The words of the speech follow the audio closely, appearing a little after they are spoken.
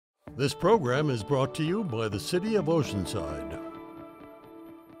This program is brought to you by the City of Oceanside.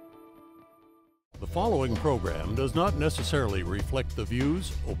 The following program does not necessarily reflect the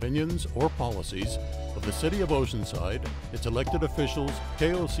views, opinions, or policies of the City of Oceanside, its elected officials,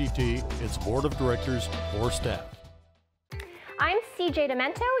 KOCT, its board of directors, or staff. I'm CJ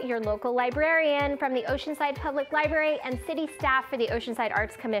Demento, your local librarian from the Oceanside Public Library and city staff for the Oceanside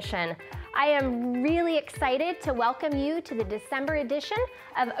Arts Commission. I am really excited to welcome you to the December edition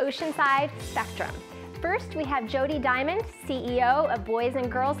of Oceanside Spectrum. First, we have Jody Diamond, CEO of Boys and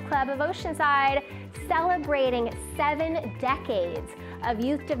Girls Club of Oceanside, celebrating 7 decades of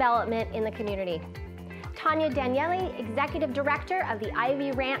youth development in the community. Tanya Daniele, Executive Director of the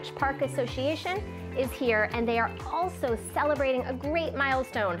Ivey Ranch Park Association, is here, and they are also celebrating a great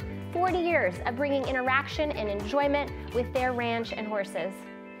milestone, 40 years of bringing interaction and enjoyment with their ranch and horses.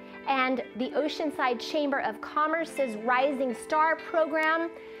 And the Oceanside Chamber of Commerce's Rising Star program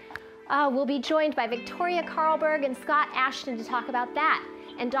will be joined by Victoria Carlberg and Scott Ashton to talk about that.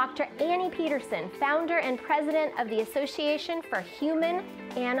 And Dr. Annie Peterson, founder and president of the Association for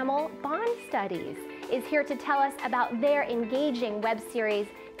Human-Animal Bond Studies, is here to tell us about their engaging web series,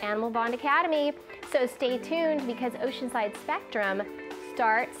 Animal Bond Academy. So stay tuned because Oceanside Spectrum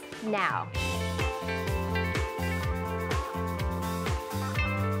starts now.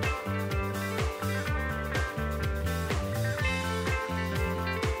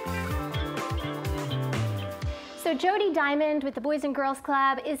 So Jody Diamond with the Boys and Girls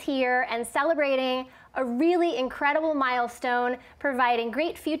Club is here and celebrating a really incredible milestone, providing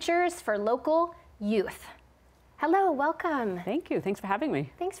great futures for local youth. Hello, welcome. Thank you. Thanks for having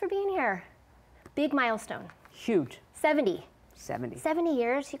me. Thanks for being here. Big milestone. Huge. 70. 70. 70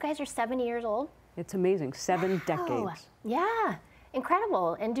 years. You guys are 70 years old. It's amazing. 7 decades. Yeah,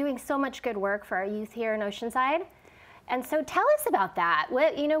 incredible. And doing so much good work for our youth here in Oceanside. And so tell us about that.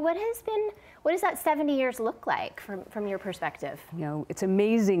 What does that 70 years look like from your perspective? You know, it's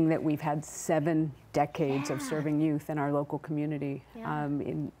amazing that we've had 7 decades of serving youth in our local community. Yeah.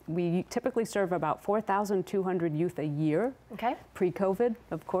 We typically serve about 4,200 youth a year. Okay. Pre-COVID,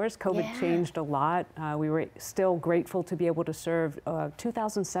 of course. COVID changed a lot. We were still grateful to be able to serve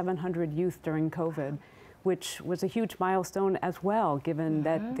 2,700 youth during COVID, which was a huge milestone as well, given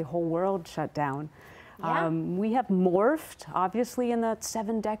that the whole world shut down. Yeah. We have morphed, obviously, in that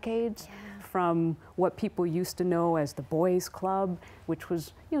 7 decades from what people used to know as the Boys Club, which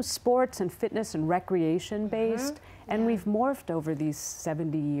was, sports and fitness and recreation based. And we've morphed over these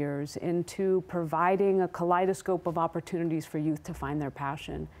 70 years into providing a kaleidoscope of opportunities for youth to find their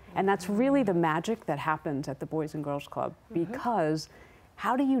passion. And that's really the magic that happens at the Boys and Girls Club, because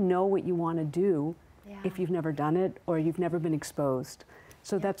how do you know what you want to do if you've never done it or you've never been exposed?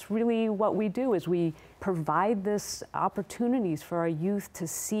 So that's really what we do, is we provide this opportunities for our youth to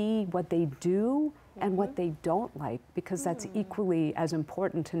see what they do and what they don't like, because that's equally as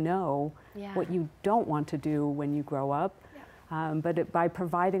important to know what you don't want to do when you grow up. But by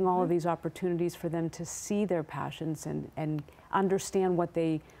providing all of these opportunities for them to see their passions and understand what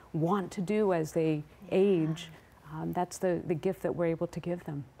they want to do as they age, that's the gift that we're able to give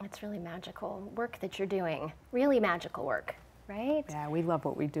them. It's really magical work that you're doing, really magical work. Right? Yeah, we love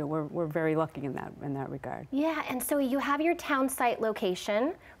what we do. We're very lucky in that regard. Yeah, and so you have your town site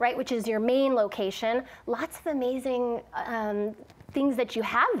location, right, which is your main location. Lots of amazing things that you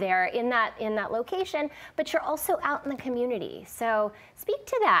have there in that location, but you're also out in the community. So speak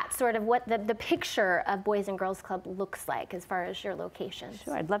to that, sort of what the picture of Boys and Girls Club looks like as far as your location.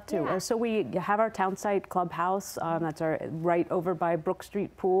 Sure, I'd love to. Yeah. So we have our town site clubhouse. That's right over by Brook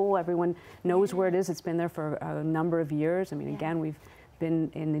Street Pool. Everyone knows where it is. It's been there for a number of years. I mean, again, we've been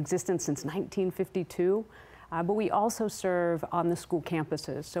in existence since 1952. But we also serve on the school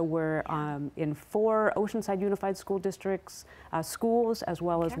campuses. So we're in 4 Oceanside Unified School Districts schools, as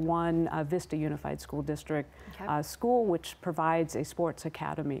well as 1 Vista Unified School District school, which provides a sports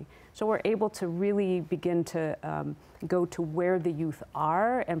academy. So we're able to really begin to go to where the youth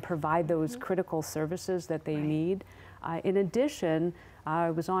are and provide those critical services that they need. In addition,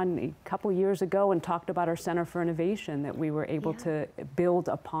 I was on a couple years ago and talked about our Center for Innovation that we were able to build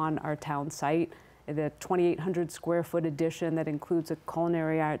upon our town site. The 2,800 square foot addition that includes a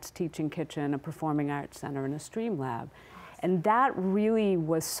culinary arts teaching kitchen, a performing arts center, and a stream lab. And that really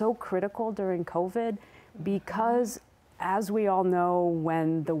was so critical during COVID because, as we all know,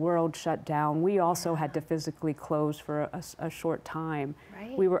 when the world shut down, we also had to physically close for a short time.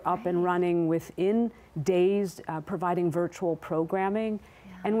 Right, we were up and running within days, providing virtual programming.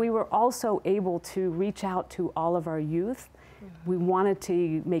 And we were also able to reach out to all of our youth we wanted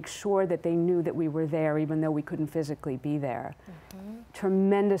to make sure that they knew that we were there even though we couldn't physically be there.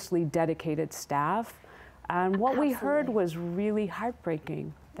 Tremendously dedicated staff. And what we heard was really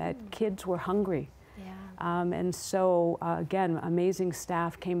heartbreaking, that kids were hungry. And so, again, amazing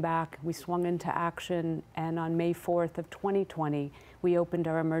staff came back, we swung into action, and on May 4th of 2020, we opened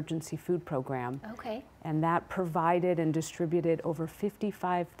our emergency food program. And that provided and distributed over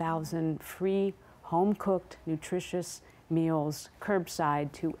 55,000 free, home-cooked, nutritious meals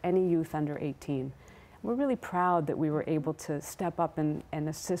curbside to any youth under 18. We're really proud that we were able to step up and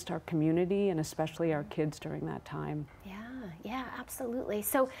assist our community, and especially our kids during that time. Yeah, absolutely.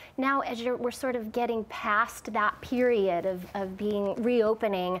 So now as we're sort of getting past that period of being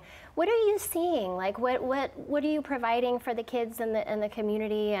reopening, what are you seeing? Like what are you providing for the kids in the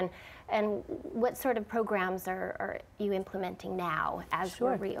community, and what sort of programs are you implementing now as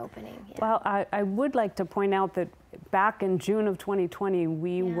we're reopening? Well, I would like to point out that back in June of 2020,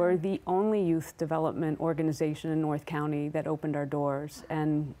 we were the only youth development organization in North County that opened our doors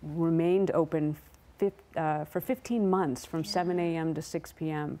and remained open for 15 months from 7 a.m. to 6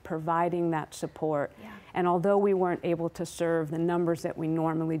 p.m., providing that support. And although we weren't able to serve the numbers that we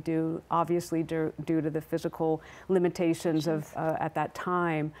normally do, obviously due to the physical limitations of at that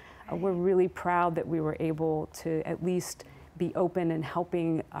time, we're really proud that we were able to at least be open and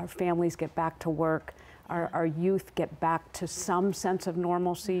helping our families get back to work, our youth get back to some sense of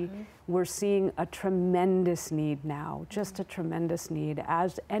normalcy. We're seeing a tremendous need now, just a tremendous need.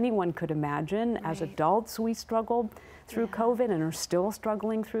 As anyone could imagine, as adults, we struggled through COVID and are still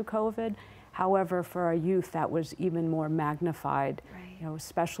struggling through COVID. However, for our youth, that was even more magnified, you know,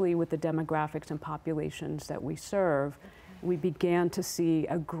 especially with the demographics and populations that we serve. We began to see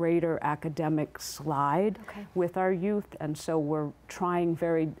a greater academic slide with our youth, and so we're trying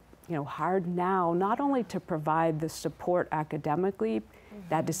very hard now, not only to provide the support academically,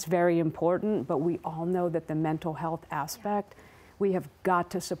 that is very important, but we all know that the mental health aspect, we have got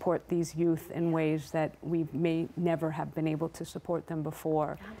to support these youth in ways that we may never have been able to support them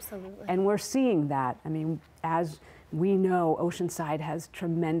before. Absolutely. And we're seeing that. I mean, as we know, Oceanside has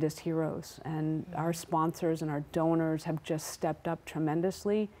tremendous heroes, and our sponsors and our donors have just stepped up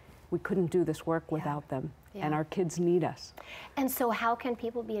tremendously. We couldn't do this work without them. And our kids need us. And so how can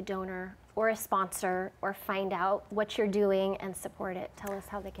people be a donor or a sponsor or find out what you're doing and support it? Tell us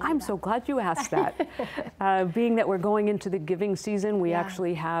how they can do that. I'm so glad you asked that. Being that we're going into the giving season, we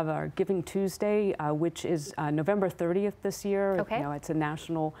actually have our Giving Tuesday, which is November 30th this year. You know, it's a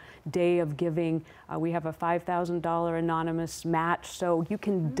national day of giving. We have a $5,000 anonymous match, so you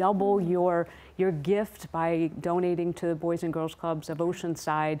can double your gift by donating to the Boys and Girls Clubs of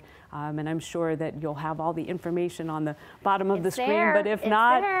Oceanside. And I'm sure that you'll have all the information on the bottom of the screen, but if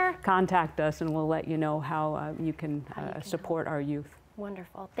not, contact us and we'll let you know how you can support our youth.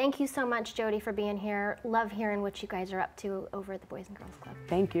 Wonderful. Thank you so much, Jody, for being here. Love hearing what you guys are up to over at the Boys and Girls Club.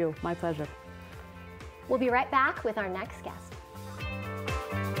 Thank you. My pleasure. We'll be right back with our next guest.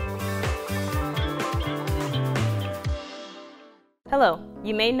 Hello,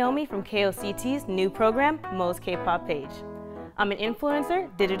 you may know me from KOCT's new program, Mo's K-Pop Page. I'm an influencer,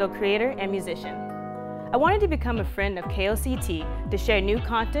 digital creator, and musician. I wanted to become a friend of KOCT to share new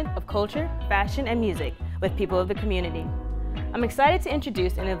content of culture, fashion, and music with people of the community. I'm excited to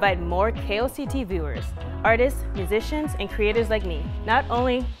introduce and invite more KOCT viewers, artists, musicians, and creators like me, not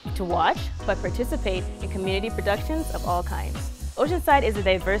only to watch, but participate in community productions of all kinds. Oceanside is a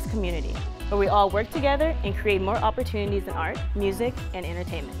diverse community, where we all work together and create more opportunities in art, music, and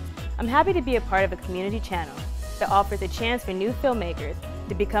entertainment. I'm happy to be a part of a community channel that offers a chance for new filmmakers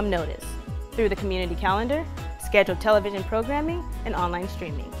to become noticed through the community calendar, scheduled television programming, and online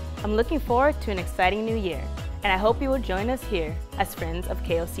streaming. I'm looking forward to an exciting new year, and I hope you will join us here as friends of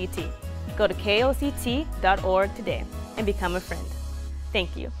KOCT. Go to koct.org today and become a friend.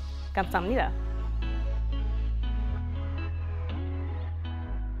 Thank you. 감사합니다.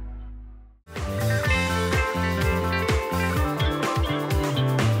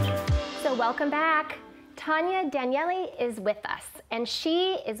 Welcome back. Tanya Daniele is with us, and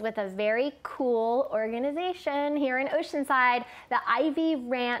she is with a very cool organization here in Oceanside, the Ivey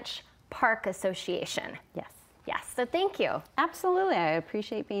Ranch Park Association. Yes, so thank you. Absolutely, I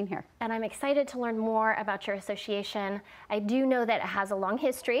appreciate being here. And I'm excited to learn more about your association. I do know that it has a long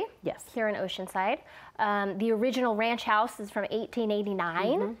history here in Oceanside. The original ranch house is from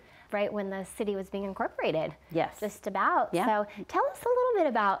 1889. right when the city was being incorporated. Yes. Just about. Yeah. So tell us a little bit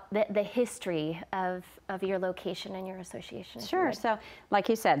about the history of your location and your association. Sure. So like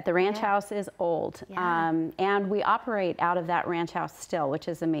you said, the ranch house is old. Yeah. And we operate out of that ranch house still, which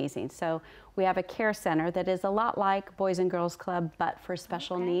is amazing. So we have a care center that is a lot like Boys and Girls Club, but for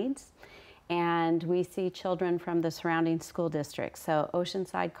special needs. And we see children from the surrounding school districts. So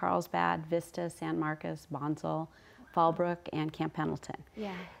Oceanside, Carlsbad, Vista, San Marcos, Bonsall, Fallbrook, and Camp Pendleton.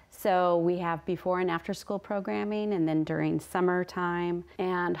 Yeah. So we have before and after school programming, and then during summertime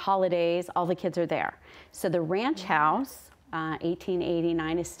and holidays, all the kids are there. So the ranch house,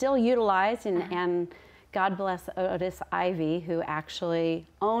 1889, is still utilized, and God bless Otis Ivey, who actually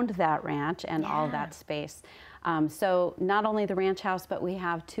owned that ranch and all that space. So not only the ranch house, but we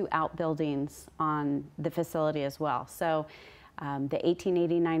have 2 outbuildings on the facility as well. So the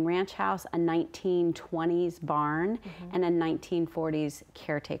 1889 ranch house, a 1920s barn, and a 1940s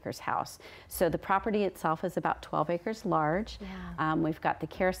caretaker's house. So the property itself is about 12 acres large. Yeah. We've got the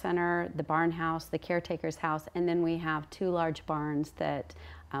care center, the barn house, the caretaker's house, and then we have 2 large barns that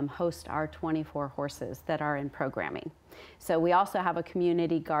host our 24 horses that are in programming. So we also have a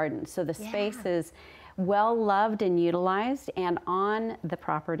community garden. So the space is well loved and utilized, and on the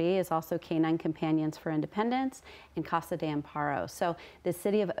property is also Canine Companions for Independence and Casa de Amparo. So the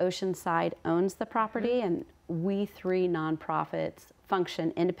city of Oceanside owns the property, and we 3 nonprofits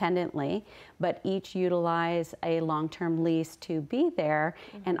function independently, but each utilize a long-term lease to be there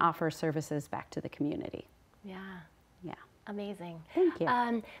and offer services back to the community. Yeah. Yeah. Amazing. Thank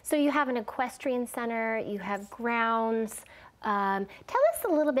you. So you have an equestrian center, you have grounds. Tell us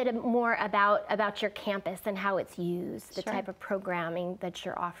a little bit more about your campus and how it's used, the type of programming that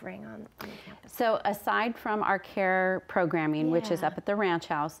you're offering on the campus. So aside from our care programming, which is up at the ranch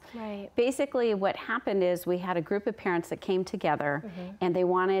house, basically what happened is we had a group of parents that came together and they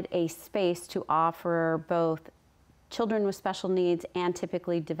wanted a space to offer both children with special needs and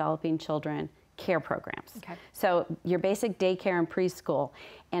typically developing children care programs. So your basic daycare and preschool.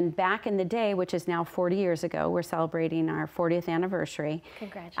 And back in the day, which is now 40 years ago, we're celebrating our 40th anniversary.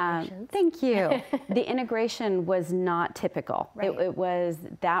 Congratulations. Thank you. The integration was not typical.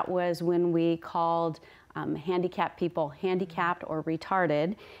 That was when we called handicapped people handicapped or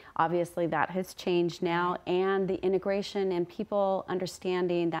retarded. Obviously that has changed now, and the integration and people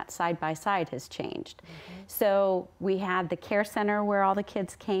understanding that side by side has changed. So we had the care center where all the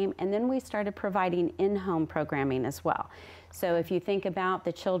kids came, and then we started providing in-home programming as well. So if you think about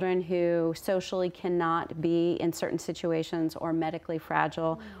the children who socially cannot be in certain situations or medically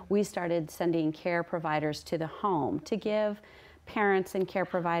fragile, we started sending care providers to the home to give parents and care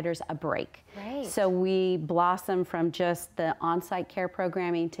providers a break. So we blossomed from just the on-site care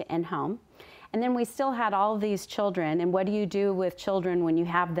programming to in-home. And then we still had all of these children, and what do you do with children when you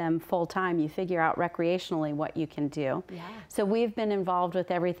have them full-time? You figure out recreationally what you can do. So we've been involved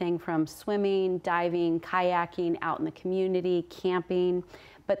with everything from swimming, diving, kayaking, out in the community, camping.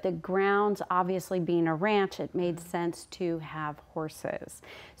 But the grounds, obviously being a ranch, it made sense to have horses.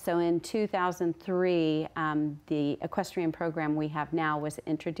 So in 2003, the equestrian program we have now was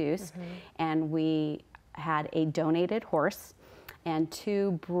introduced, and we had a donated horse and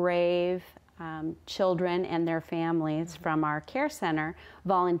 2 brave children and their families from our care center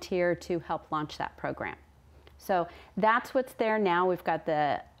volunteer to help launch that program. So that's what's there now. We've got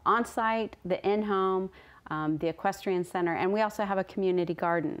the on-site, the in-home, the equestrian center, and we also have a community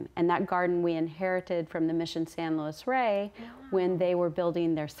garden. And that garden we inherited from the Mission San Luis Rey when they were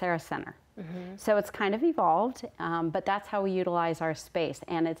building their Sarah Center. So it's kind of evolved, but that's how we utilize our space.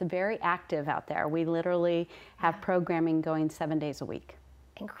 And it's very active out there. We literally have programming going 7 days a week.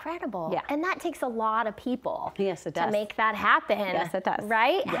 Incredible. And that takes a lot of people to make that happen. Yes, it does.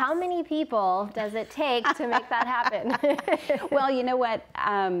 Right? How many people does it take to make that happen? Well, you know what?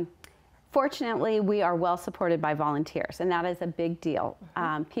 Fortunately, we are well supported by volunteers, and that is a big deal.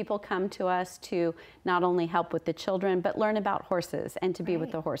 People come to us to not only help with the children, but learn about horses and to be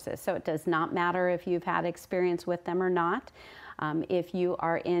with the horses. So it does not matter if you've had experience with them or not. If you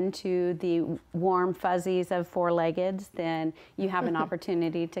are into the warm fuzzies of 4-leggeds, then you have an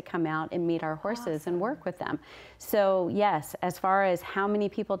opportunity to come out and meet our horses and work with them. So yes, as far as how many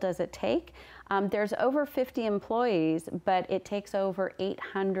people does it take, there's over 50 employees, but it takes over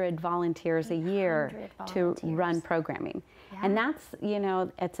 800 volunteers a year to run programming. And that's, you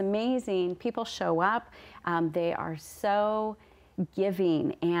know, it's amazing. People show up. They are so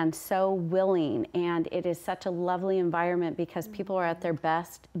giving and so willing, and it is such a lovely environment because people are at their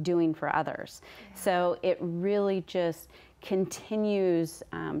best doing for others. So it really just continues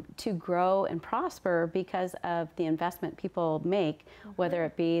to grow and prosper because of the investment people make, whether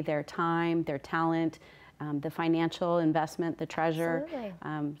it be their time, their talent, the financial investment, the treasure.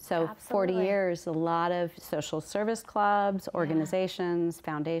 So 40 years, a lot of social service clubs, organizations,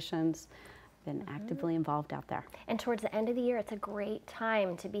 foundations, been actively involved out there. And towards the end of the year, it's a great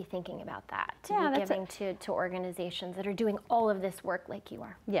time to be thinking about that, to be giving to organizations that are doing all of this work like you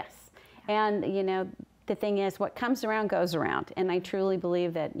are. Yes, and you know, the thing is, what comes around goes around, and I truly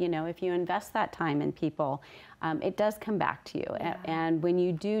believe that, you know, if you invest that time in people, it does come back to you. And when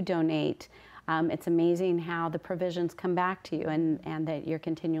you do donate, it's amazing how the provisions come back to you, and that you're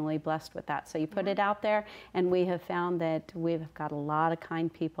continually blessed with that. So you put it out there, and we have found that we've got a lot of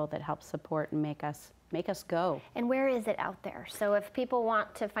kind people that help support and make us go. And where is it out there? So if people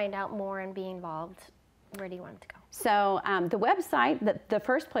want to find out more and be involved, where do you want it to go? So the website, the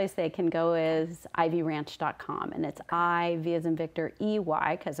first place they can go is iveyranch.com, and it's I-V as in Victor,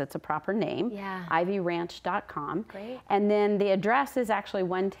 E-Y, because it's a proper name, iveyranch.com. Great. And then the address is actually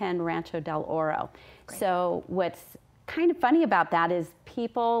 110 Rancho del Oro. Great. So what's kind of funny about that is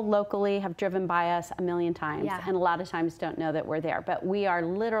people locally have driven by us a million times, and a lot of times don't know that we're there. But we are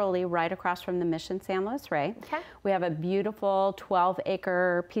literally right across from the Mission San Luis Rey. We have a beautiful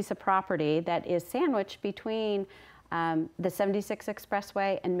 12-acre piece of property that is sandwiched between the 76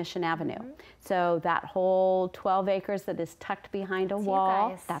 Expressway and Mission Avenue. So that whole 12 acres that is tucked behind a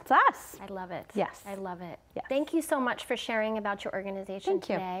wall, that's us. I love it. Yes. I love it. Yes. Thank you so much for sharing about your organization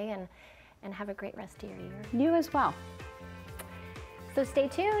today, and have a great rest of your year. You as well. So stay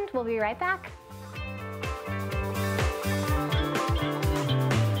tuned. We'll be right back.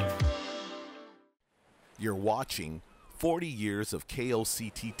 You're watching 40 years of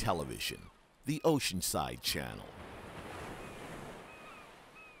KOCT television, the Oceanside channel.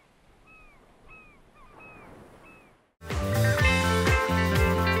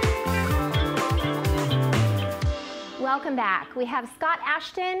 Welcome back. We have Scott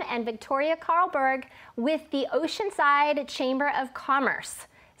Ashton and Victoria Carlberg with the Oceanside Chamber of Commerce.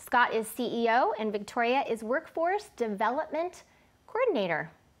 Scott is CEO and Victoria is Workforce Development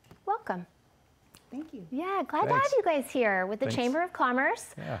Coordinator. Welcome. Thank you. Yeah, glad to have you guys here with the Chamber of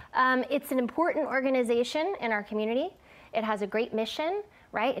Commerce. It's an important organization in our community. It has a great mission,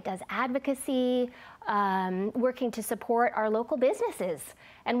 right? It does advocacy, working to support our local businesses.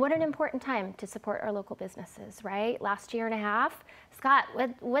 And what an important time to support our local businesses, right? Last year and a half. Scott,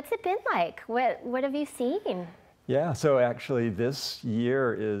 what's it been like? What have you seen? Yeah, so actually this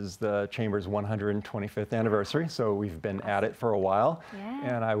year is the Chamber's 125th anniversary, so we've been at it for a while.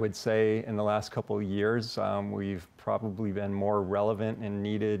 And I would say in the last couple of years, we've probably been more relevant and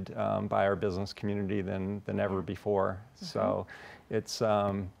needed by our business community than ever before. So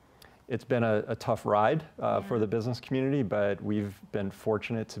it's been a tough ride for the business community, but we've been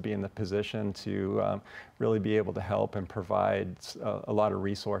fortunate to be in the position to really be able to help and provide a lot of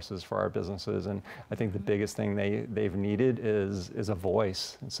resources for our businesses. And I think the biggest thing they've needed is a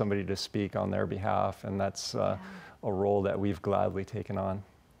voice, somebody to speak on their behalf, and that's a role that we've gladly taken on.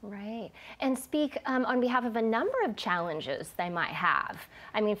 Right, and speak on behalf of a number of challenges they might have.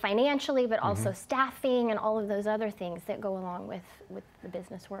 I mean, financially, but also staffing and all of those other things that go along with the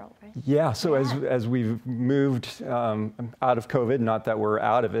business world, right? Yeah, so as we've moved out of COVID, not that we're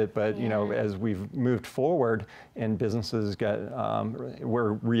out of it, but you know, as we've moved forward and businesses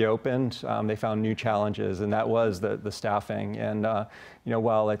were reopened, they found new challenges, and that was the staffing. And you know,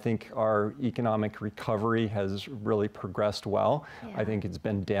 while I think our economic recovery has really progressed well, I think it's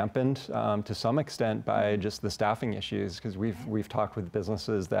been dampened to some extent by just the staffing issues, because we've talked with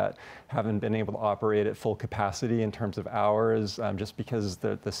businesses that haven't been able to operate at full capacity in terms of hours just because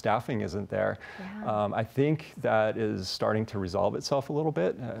the staffing isn't there. I think that is starting to resolve itself a little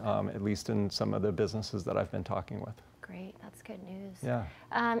bit, at least in some of the businesses that I've been talking with. Great, that's good news.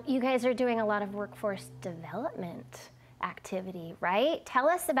 Yeah. You guys are doing a lot of workforce development activity, right? Tell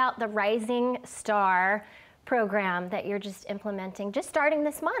us about the Rising Star program that you're just implementing, just starting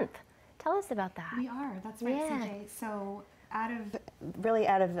this month. Tell us about that. We are, that's right, CJ. So out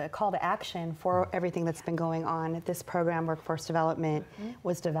of the call to action for everything that's been going on, this program, Workforce Development,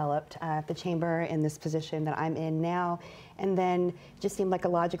 was developed at the Chamber in this position that I'm in now. And then it just seemed like a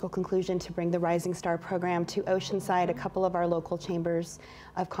logical conclusion to bring the Rising Star program to Oceanside. A couple of our local chambers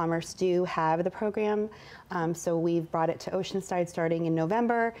of commerce do have the program. So we've brought it to Oceanside starting in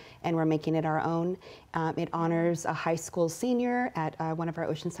November, and we're making it our own. It honors a high school senior at one of our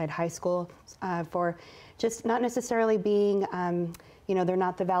Oceanside high schools for just not necessarily being, you know, they're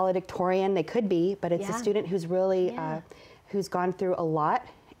not the valedictorian, they could be, but it's a student who's really, who's gone through a lot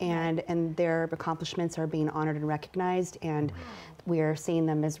and their accomplishments are being honored and recognized, and we are seeing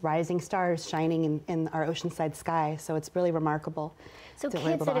them as rising stars shining in our Oceanside sky. So it's really remarkable. So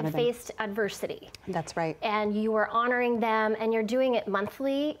kids that have faced adversity. That's right. And you are honoring them, and you're doing it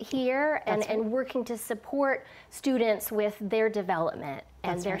monthly here, and working to support students with their development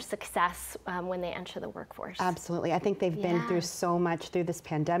and their success when they enter the workforce. Absolutely. I think they've been through so much through this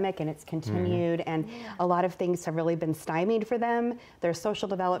pandemic, and it's continued, and a lot of things have really been stymied for them. Their social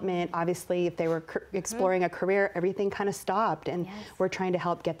development, obviously, if they were exploring a career, everything kind of stopped, and we're trying to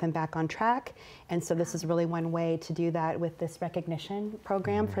help get them back on track. And so this is really one way to do that with this recognition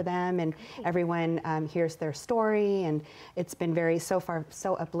program for them, and everyone hears their story, and it's been so far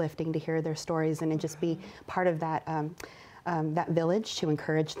so uplifting to hear their stories and just be part of that that village to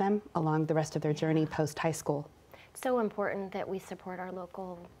encourage them along the rest of their journey post-high school. It's so important that we support our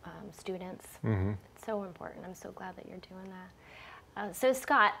local students. It's so important. I'm so glad that you're doing that. So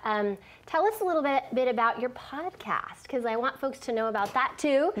Scott, tell us a little bit about your podcast, because I want folks to know about that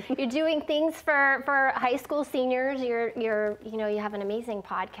too. You're doing things for high school seniors. You have an amazing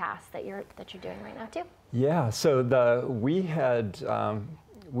podcast that you're doing right now too. Yeah. So we had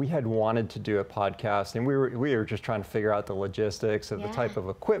wanted to do a podcast, and we were just trying to figure out the logistics of the type of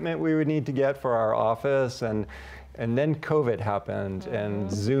equipment we would need to get for our office, and then COVID happened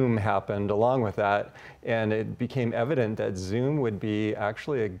and Zoom happened along with that, and it became evident that Zoom would be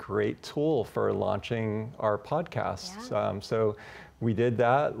actually a great tool for launching our podcasts. So we did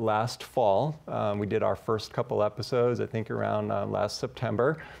that last fall. We did our first couple episodes, I think around last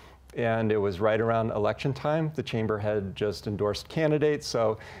September. And it was right around election time. The Chamber had just endorsed candidates,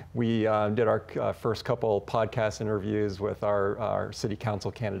 so we did our first couple podcast interviews with our city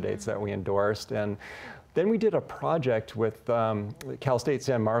council candidates that we endorsed. And then we did a project with Cal State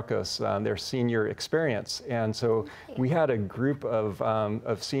San Marcos, their senior experience. And so we had a group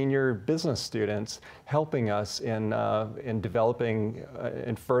of senior business students helping us in developing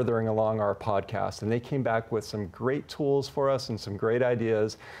and furthering along our podcast. And they came back with some great tools for us and some great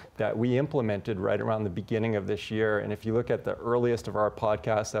ideas that we implemented right around the beginning of this year. And if you look at the earliest of our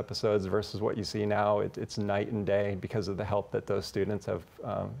podcast episodes versus what you see now, it's night and day because of the help that those students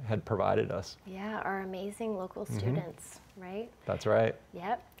had provided us. Yeah, our amazing local students, right? That's right.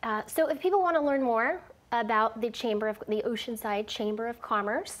 Yep. So if people want to learn more about the Oceanside Chamber of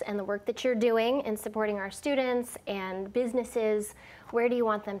Commerce and the work that you're doing in supporting our students and businesses, where do you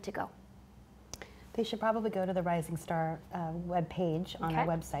want them to go? They should probably go to the Rising Star webpage on our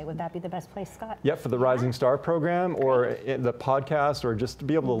website. Would that be the best place, Scott? Yep, for the Rising Star program or the podcast, or just to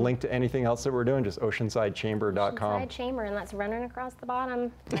be able to link to anything else that we're doing, just oceansidechamber.com. Oceanside Chamber, and that's running across the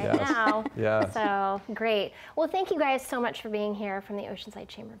bottom right now. Yeah. So great. Well, thank you guys so much for being here from the Oceanside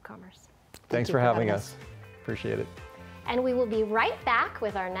Chamber of Commerce. Thanks for having us. Appreciate it. And we will be right back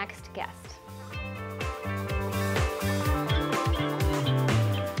with our next guest.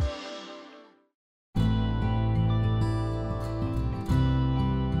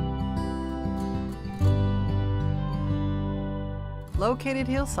 Located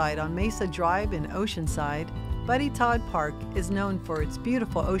hillside on Mesa Drive in Oceanside, Buddy Todd Park is known for its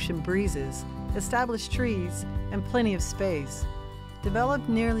beautiful ocean breezes, established trees, and plenty of space. Developed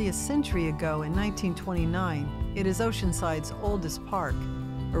nearly a century ago in 1929, it is Oceanside's oldest park.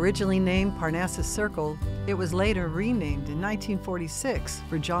 Originally named Parnassus Circle, it was later renamed in 1946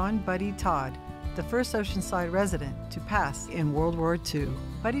 for John Buddy Todd, the first Oceanside resident to pass in World War II.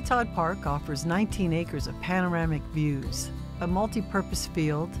 Buddy Todd Park offers 19 acres of panoramic views, a multi-purpose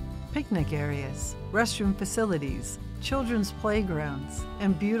field, picnic areas, restroom facilities, children's playgrounds,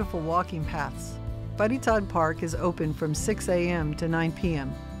 and beautiful walking paths. Buddy Todd Park is open from 6 a.m. to 9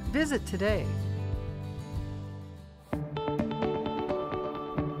 p.m. Visit today.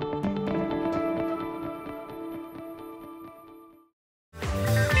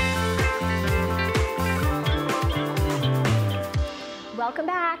 Welcome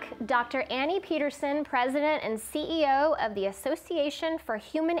back. Dr. Annie Peterson, President and CEO of the Association for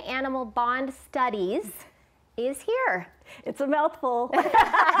Human-Animal Bond Studies, is here. It's a mouthful. But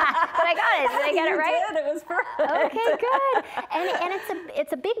I got it. Did I get it right? You did. It was perfect. Okay, good. And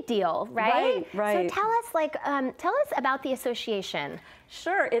it's a big deal, right? Right. So tell us about the association.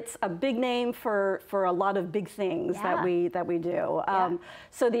 Sure, it's a big name for a lot of big things that we do.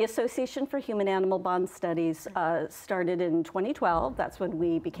 So the Association for Human-Animal Bond Studies started in 2012. That's when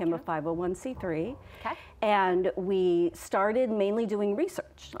we became a 501c3. Okay. And we started mainly doing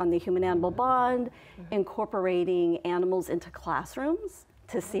research on the human-animal bond, incorporating animals into classrooms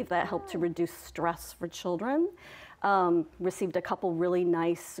to see if that helped to reduce stress for children. Received a couple really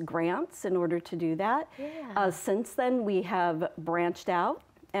nice grants in order to do that. Since then, we have branched out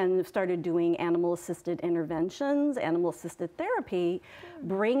and started doing animal-assisted interventions, animal-assisted therapy,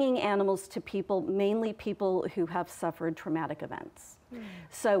 bringing animals to people, mainly people who have suffered traumatic events.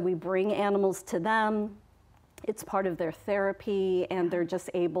 So we bring animals to them, it's part of their therapy, and they're just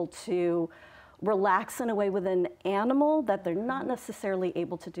able to relax in a way with an animal that they're not necessarily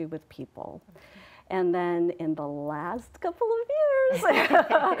able to do with people. And then in the last couple of years,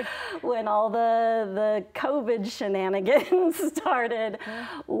 when all the COVID shenanigans started,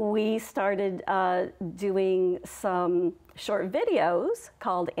 we started doing some short videos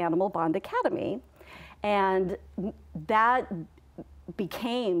called Animal Bond Academy. And that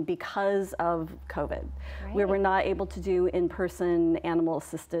became because of COVID. Right. We were not able to do in-person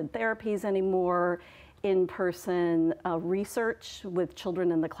animal-assisted therapies anymore, in-person research with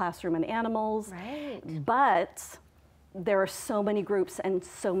children in the classroom and animals. Right. But there are so many groups and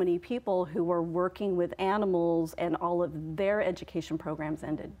so many people who were working with animals, and all of their education programs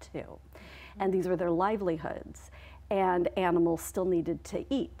ended too. And these were their livelihoods. And animals still needed to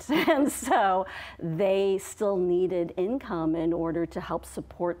eat. And so they still needed income in order to help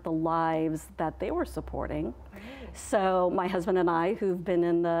support the lives that they were supporting. Right. So my husband and I, who've been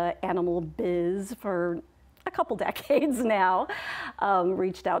in the animal biz for a couple decades now,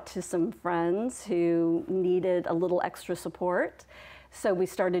 reached out to some friends who needed a little extra support. So we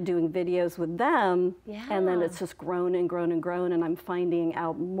started doing videos with them, and then it's just grown and grown and grown, and I'm finding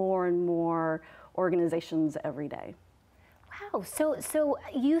out more and more organizations every day. Wow, so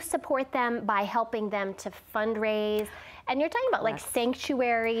you support them by helping them to fundraise, and you're talking about like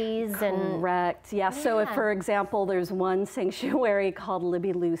sanctuaries and... Correct, yeah. So if, for example, there's one sanctuary called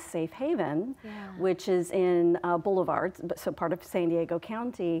Libby Lou's Safe Haven, which is in Boulevard, so part of San Diego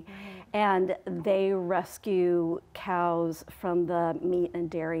County, and they rescue cows from the meat and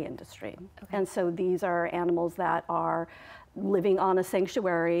dairy industry. And so these are animals that are living on a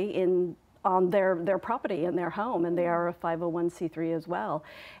sanctuary on their property in their home, and they are a 501c3 as well.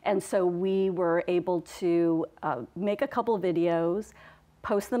 And so we were able to make a couple of videos,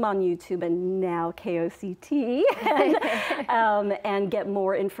 post them on YouTube and now KOCT, and get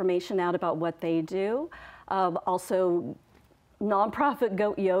more information out about what they do. Also, nonprofit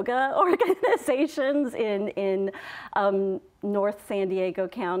goat yoga organizations in North San Diego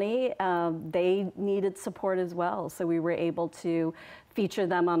County, they needed support as well. So we were able to feature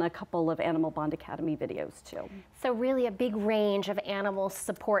them on a couple of Animal Bond Academy videos too. So really a big range of animal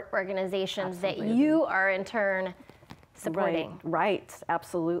support organizations that you are in turn supporting. Right,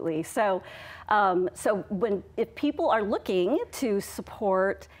 absolutely. So, if people are looking to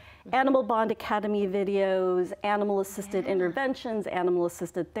support Animal Bond Academy videos, animal-assisted interventions,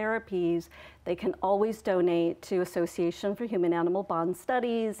 animal-assisted therapies, they can always donate to Association for Human-Animal Bond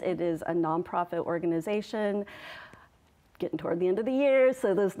Studies. It is a nonprofit organization. Getting toward the end of the year,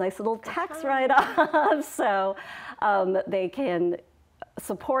 so those nice little tax write-offs, so they can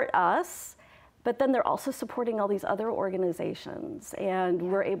support us, but then they're also supporting all these other organizations, and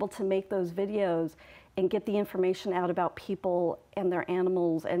we're able to make those videos and get the information out about people and their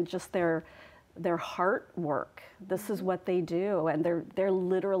animals and just their heart work. This is what they do, and they're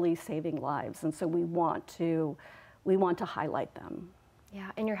literally saving lives, and so we want to highlight them. Yeah,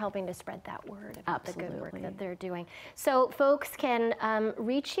 and you're helping to spread that word about the good work that they're doing. So folks can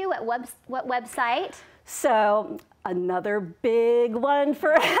reach you at what website? So another big one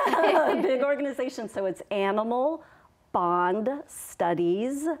for a big organization. So it's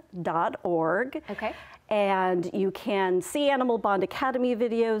animalbondstudies.org. Okay. And you can see Animal Bond Academy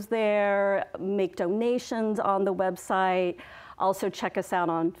videos there, make donations on the website. Also check us out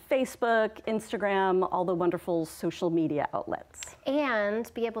on Facebook, Instagram, all the wonderful social media outlets.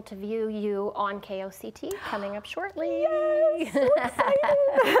 And be able to view you on KOCT coming up shortly. Yes, so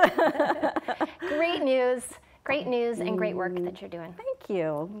excited. Great news and great work that you're doing. Thank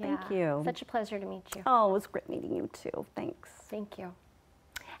you, thank you. Such a pleasure to meet you. Oh, it was great meeting you too, thanks. Thank you.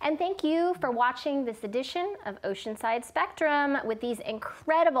 And thank you for watching this edition of Oceanside Spectrum with these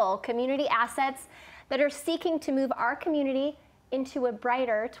incredible community assets that are seeking to move our community into a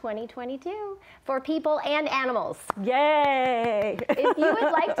brighter 2022 for people and animals. Yay! If you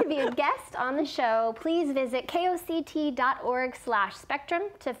would like to be a guest on the show, please visit koct.org/spectrum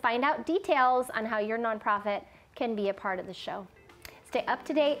to find out details on how your nonprofit can be a part of the show. Stay up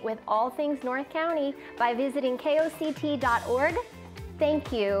to date with all things North County by visiting koct.org.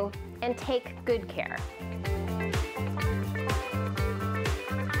 Thank you, and take good care.